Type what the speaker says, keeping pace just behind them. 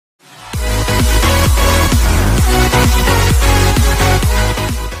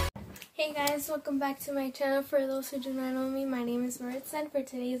welcome back to my channel. For those who do not know me, my name is Maritza, and for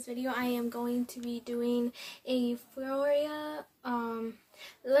today's video I am going to be doing a Euphoria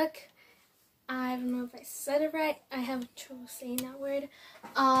look. I don't know if I said it right. I have trouble saying that word.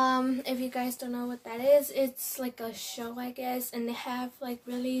 If you guys don't know what that is, it's like a show, I guess, and they have like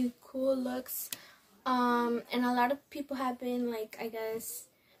really cool looks. And a lot of people have been like, I guess,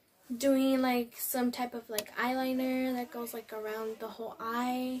 doing like some type of like eyeliner that goes like around the whole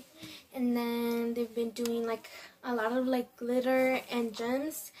eye, and then they've been doing like a lot of like glitter and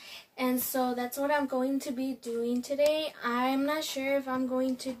gems, and so that's what I'm going to be doing today. I'm not sure if I'm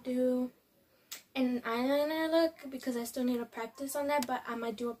going to do an eyeliner look because I still need to practice on that, but I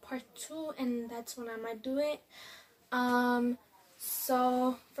might do a part 2, and that's when I might do it.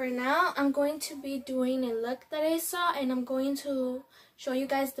 So for now I'm going to be doing a look that I saw, and I'm going to show you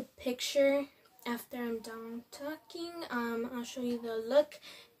guys the picture after I'm done talking. I'll show you the look,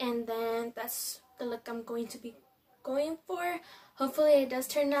 and then that's the look I'm going to be going for. Hopefully it does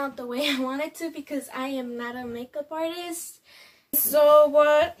turn out the way I want it to, because I am not a makeup artist. So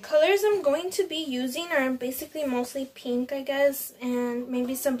what colors I'm going to be using are basically mostly pink, I guess, and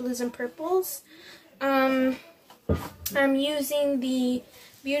maybe some blues and purples. I'm using the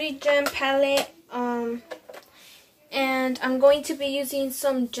Beauty Gem palette, and I'm going to be using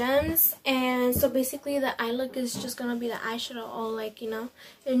some gems. And so basically the eye look is just gonna be the eyeshadow all like, you know,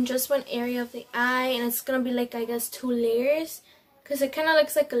 in just one area of the eye, and it's gonna be like, I guess, 2 layers, because it kind of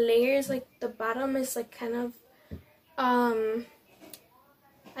looks like a layers. Like the bottom is like kind of I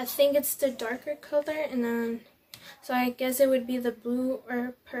think it's the darker color, and then so I guess it would be the blue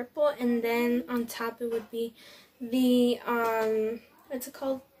or purple, and then on top it would be the what's it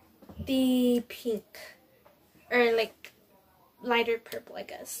called, the pink, or like lighter purple, I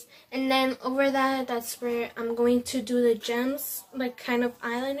guess. And then over that, that's where I'm going to do the gems, like kind of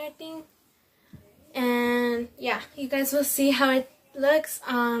eyeliner thing. And yeah, you guys will see how it looks.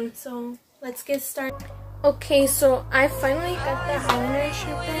 So let's get started. Okay, so I finally got the eyeliner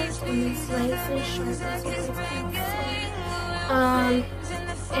sharpened, and it's nice and sharp, as you guys can see.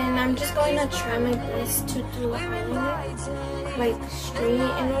 And I'm just going to try my best to do eyeliner like straight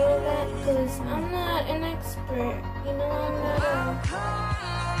and all of that, because I'm not an expert, you know.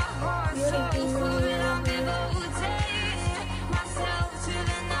 I'm not a beauty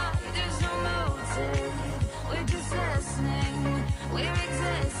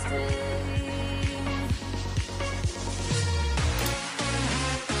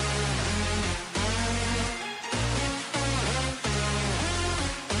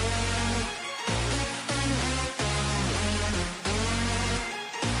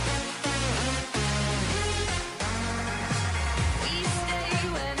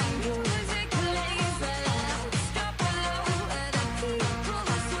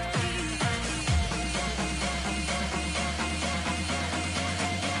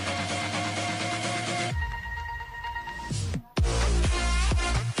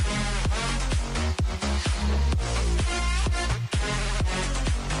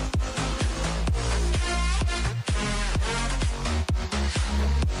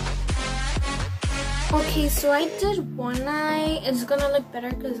Okay, so I did one eye. It's gonna look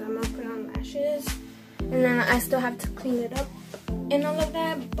better because I'm gonna put on lashes, and then I still have to clean it up and all of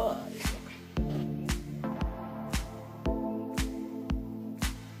that, but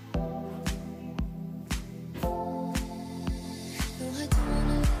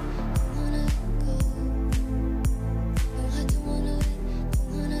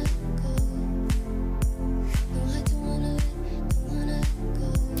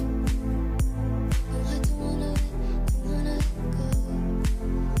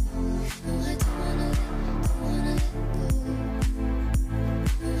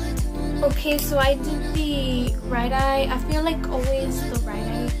okay, so I did the right eye. I feel like always the right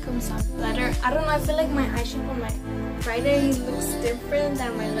eye comes out better. I don't know, I feel like my eye shape on my right eye looks different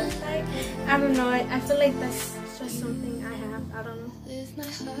than my left eye. I don't know, I feel like that's just something I have.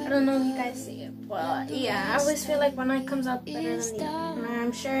 I don't know if you guys see it, but yeah, I always feel like one eye comes out better than the other. And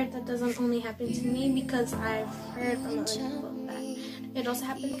I'm sure that doesn't only happen to me, because I've heard from other people that it also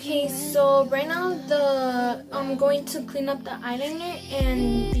happens. Okay, so right now I'm going to clean up the eyeliner,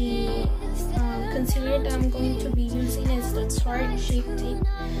 and the concealer that I'm going to be using is the Tarte Shape Tape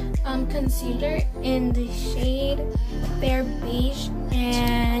concealer in the shade Fair Beige,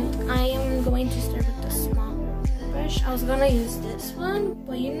 and I am going to start with the small brush. I was gonna use this one,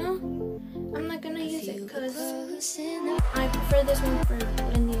 but you know, I'm not gonna use it because I prefer this one for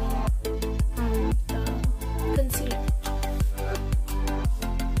blending in the concealer.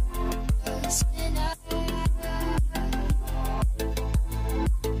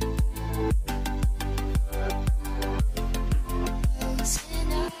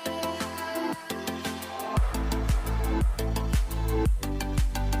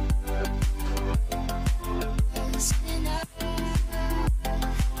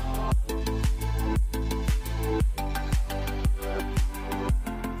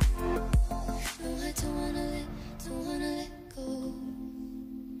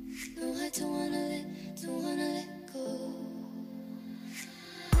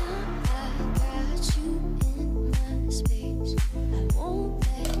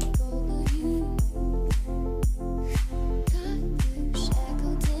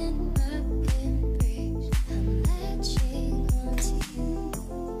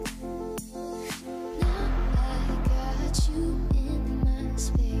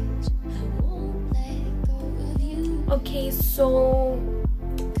 So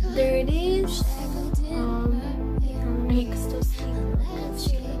there it is. You can still see it.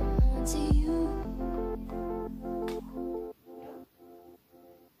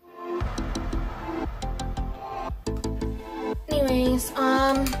 Anyways,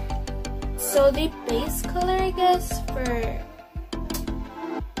 so the base color, I guess, for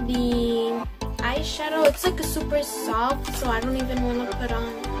the eyeshadow, it's like a super soft, so I don't even want to put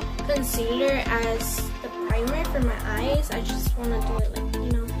on concealer as the primer for my eyes. I just want to do it like,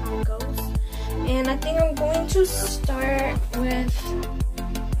 you know, how it goes. And I think I'm going to start with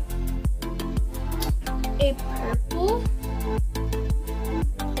a purple,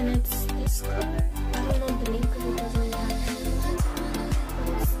 and it's this color. I don't know the name because it doesn't matter.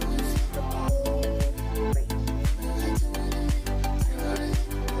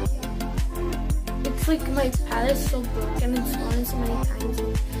 It's like my palette's so broken, it's fallen so many times,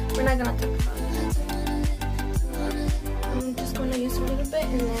 and we're not gonna talk about it. I'm just gonna use a little bit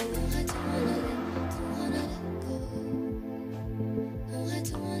and then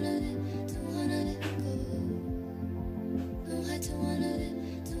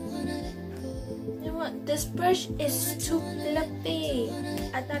you know what? This brush is too fluffy.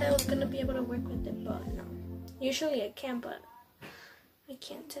 I thought I was gonna be able to work with it, but no. Usually I can, but I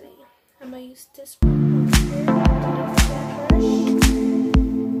can't today. I'm gonna use this brush.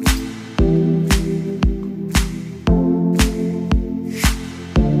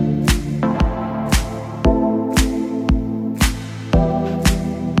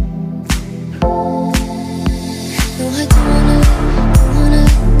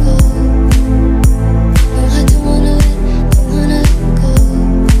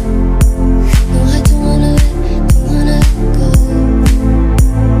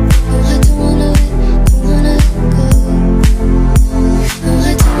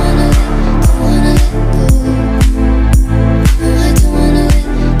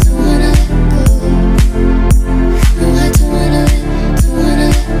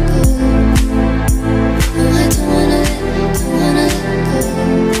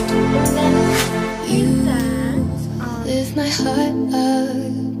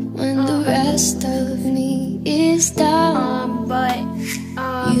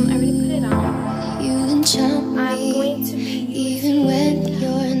 I already put it on. I'm going to be even when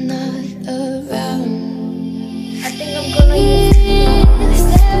you're not around. I think I'm gonna use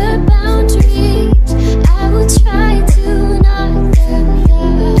there are boundaries. I will try to knock them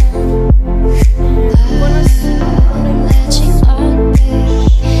down. Latching on me.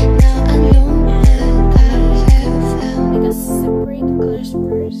 Now I know what I have found. I'm gonna separate the colors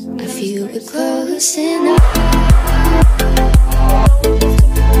first. I feel it close enough.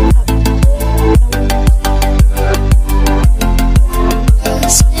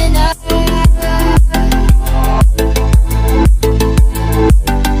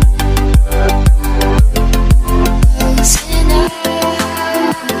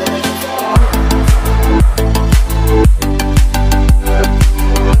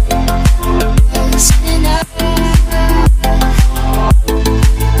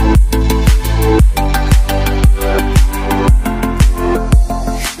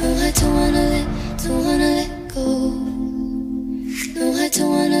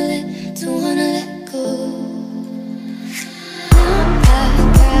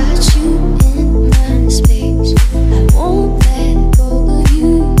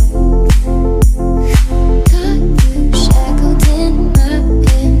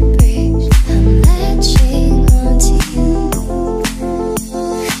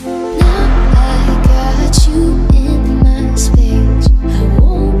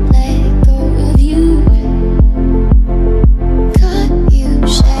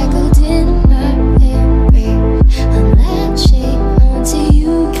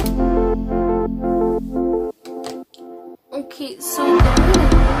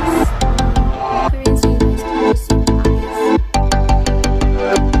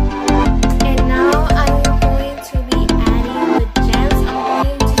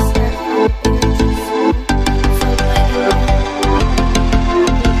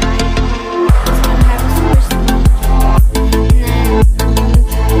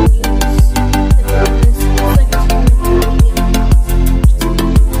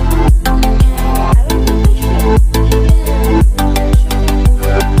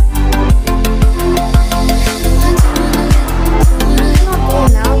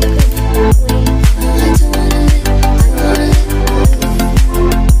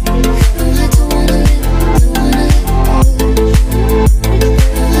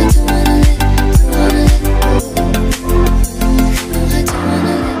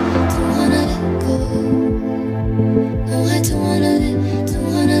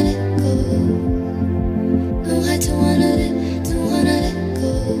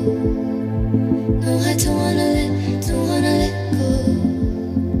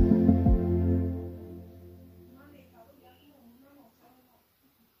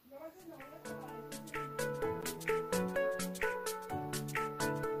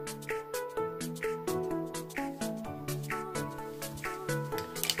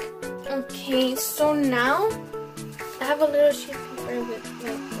 Okay, so now I have a little sheet of paper with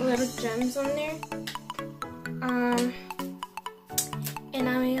like little gems on there. And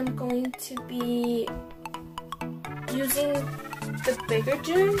I am going to be using the bigger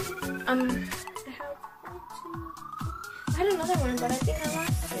gem. I had another one, but I think I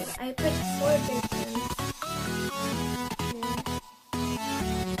lost it. I put 4 big gems.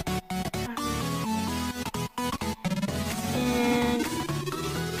 And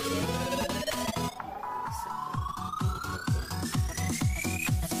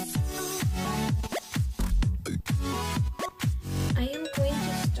I am going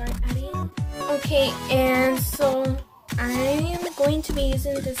to start adding. Okay, and so I am going to be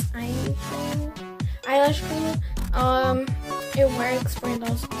using this eyelash glue. It works for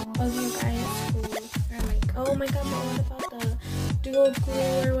those of you guys who are like, oh my god, but what about the duo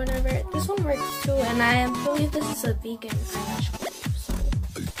glue or whatever? This one works too, and I believe this is a vegan eyelash glue, so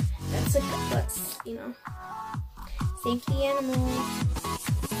that's a good plus, you know. Save the animals.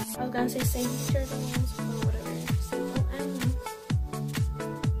 I was gonna say save the turtles, but whatever. Save the animals.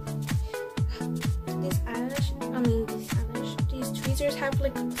 These tweezers have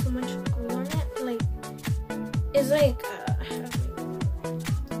like so much glue on it. Like, it's like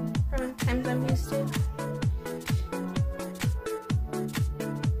from times I'm used to.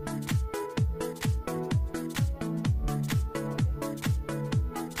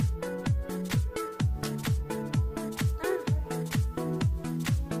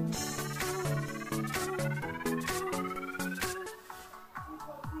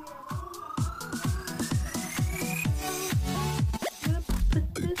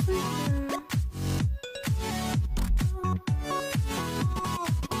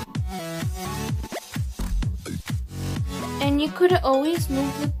 And you could always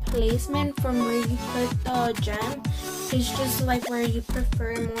move the placement from where you put the gem. It's just like where you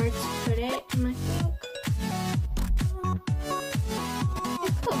prefer more to put it. And I think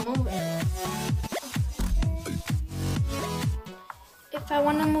you could move it. If I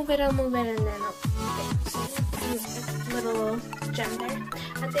want to move it, I'll move it, and then I'll put a little gem there.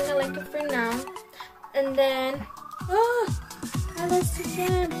 I think I like it for now. And then, oh, I lost the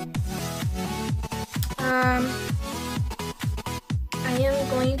gem. I am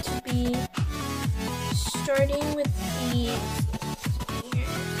going to be starting with these here.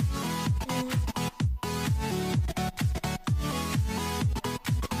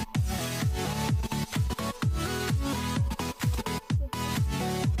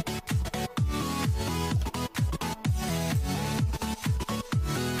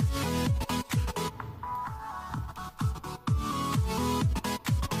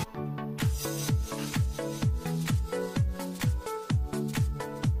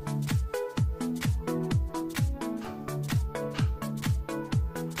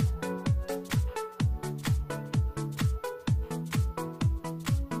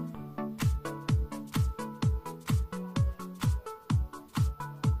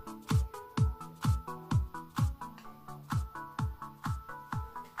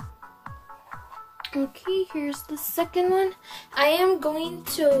 Okay, here's the second one. I am going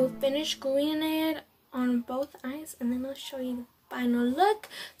to finish gluing it on both eyes, and then I'll show you the final look.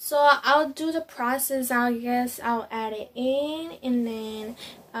 So I'll do the process. I guess I'll add it in, and then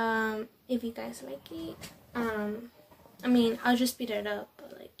if you guys like it, I mean, I'll just speed it up,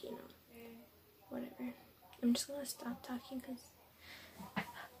 but like, you know, whatever. I'm just gonna stop talking because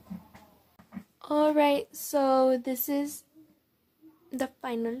alright, so this is the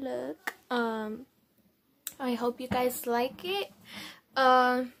final look. I hope you guys like it.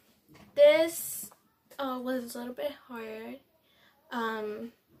 This was a little bit hard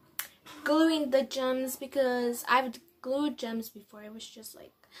gluing the gems, because I've glued gems before. It was just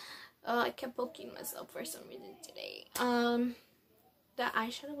like I kept poking myself for some reason today. The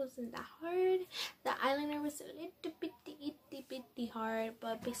eyeshadow wasn't that hard. The eyeliner was a little bitty hard,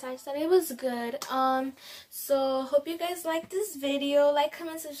 but besides that, it was good. So hope you guys like this video. Like,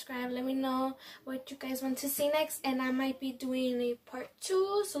 comment, subscribe. Let me know what you guys want to see next, and I might be doing a part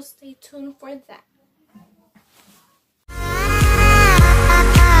 2, so stay tuned for that.